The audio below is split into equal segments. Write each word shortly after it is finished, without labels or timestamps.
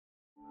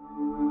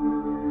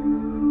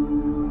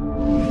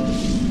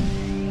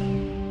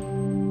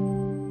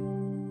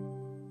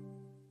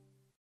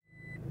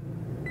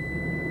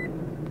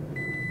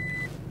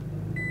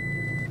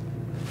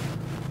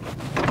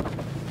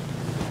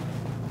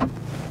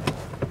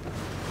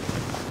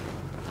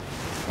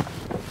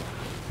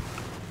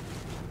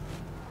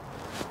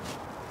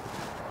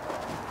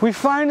We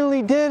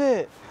finally did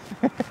it!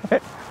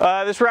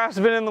 This wrap's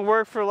been in the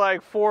work for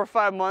like 4 or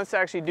 5 months to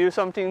actually do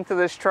something to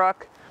this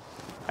truck.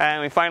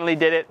 And we finally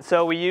did it.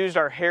 So we used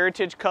our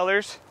heritage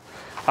colors,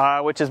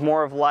 which is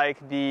more of like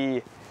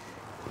the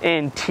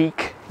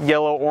antique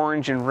yellow,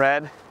 orange, and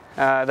red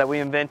that we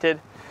invented.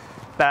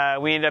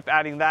 We ended up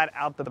adding that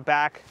out to the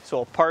back,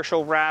 so a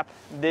partial wrap.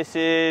 This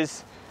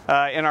is,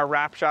 in our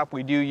wrap shop,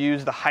 we do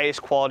use the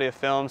highest quality of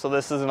film. So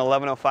this is an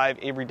 1105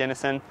 Avery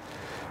Dennison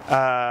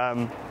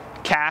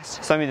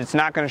cast, so I mean it's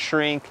not going to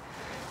shrink.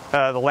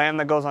 The lamb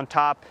that goes on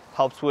top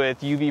helps with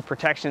UV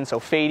protection, so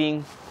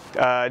fading,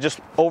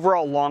 just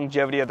overall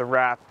longevity of the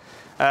wrap.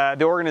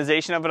 The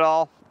organization of it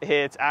all,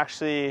 it's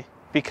actually,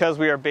 because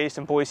we are based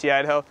in Boise,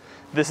 Idaho,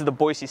 this is the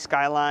Boise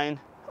skyline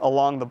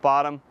along the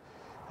bottom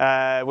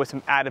with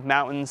some added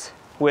mountains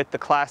with the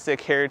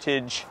classic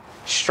heritage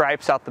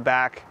stripes out the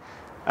back.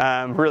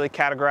 Really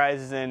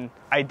categorizes and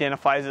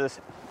identifies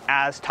us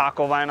as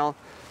taco vinyl.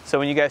 So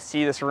when you guys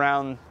see this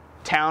around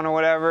town or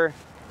whatever,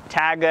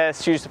 tag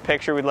us, shoot us a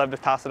picture. We'd love to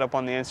toss it up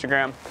on the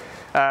Instagram.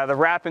 The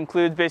wrap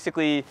includes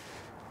basically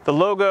the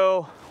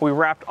logo. We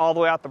wrapped all the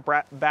way out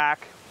the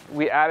back.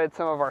 We added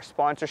some of our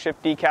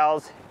sponsorship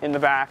decals in the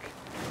back,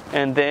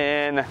 and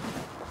then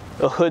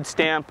the hood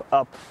stamp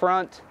up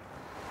front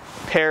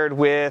paired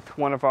with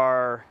one of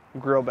our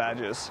grill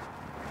badges.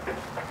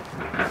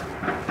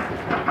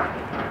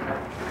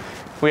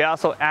 We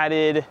also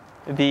added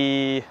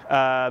the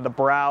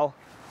brow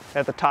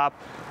at the top.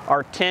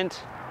 Our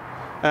tent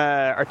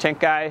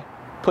guy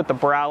put the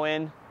brow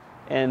in,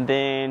 and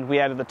then we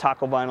added the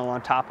taco vinyl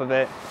on top of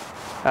it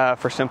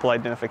for simple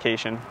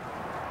identification.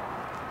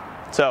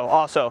 So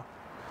also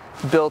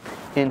built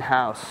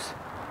in-house.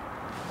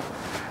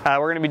 We're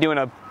going to be doing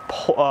a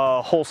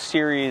whole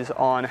series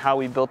on how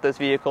we built this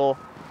vehicle,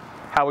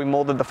 how we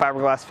molded the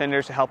fiberglass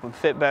fenders to help them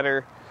fit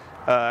better,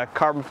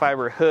 carbon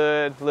fiber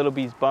hood, Little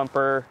Bees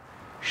bumper,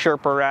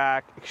 Sherpa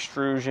rack,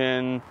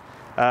 extrusion,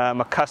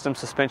 a custom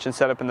suspension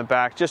setup in the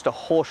back, just a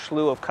whole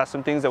slew of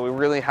custom things that we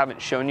really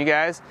haven't shown you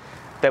guys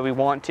that we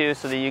want to,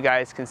 so that you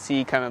guys can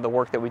see kind of the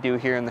work that we do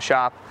here in the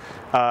shop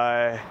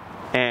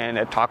and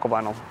at Taco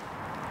Vinyl.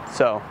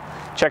 So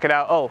check it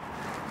out. Oh,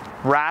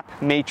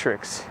 Wrap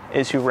Matrix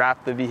is who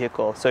wrapped the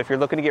vehicle. So if you're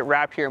looking to get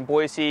wrapped here in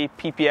Boise,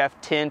 PPF,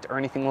 tint, or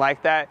anything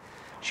like that,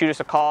 shoot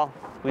us a call.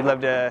 We'd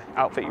love to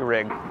outfit your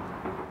rig.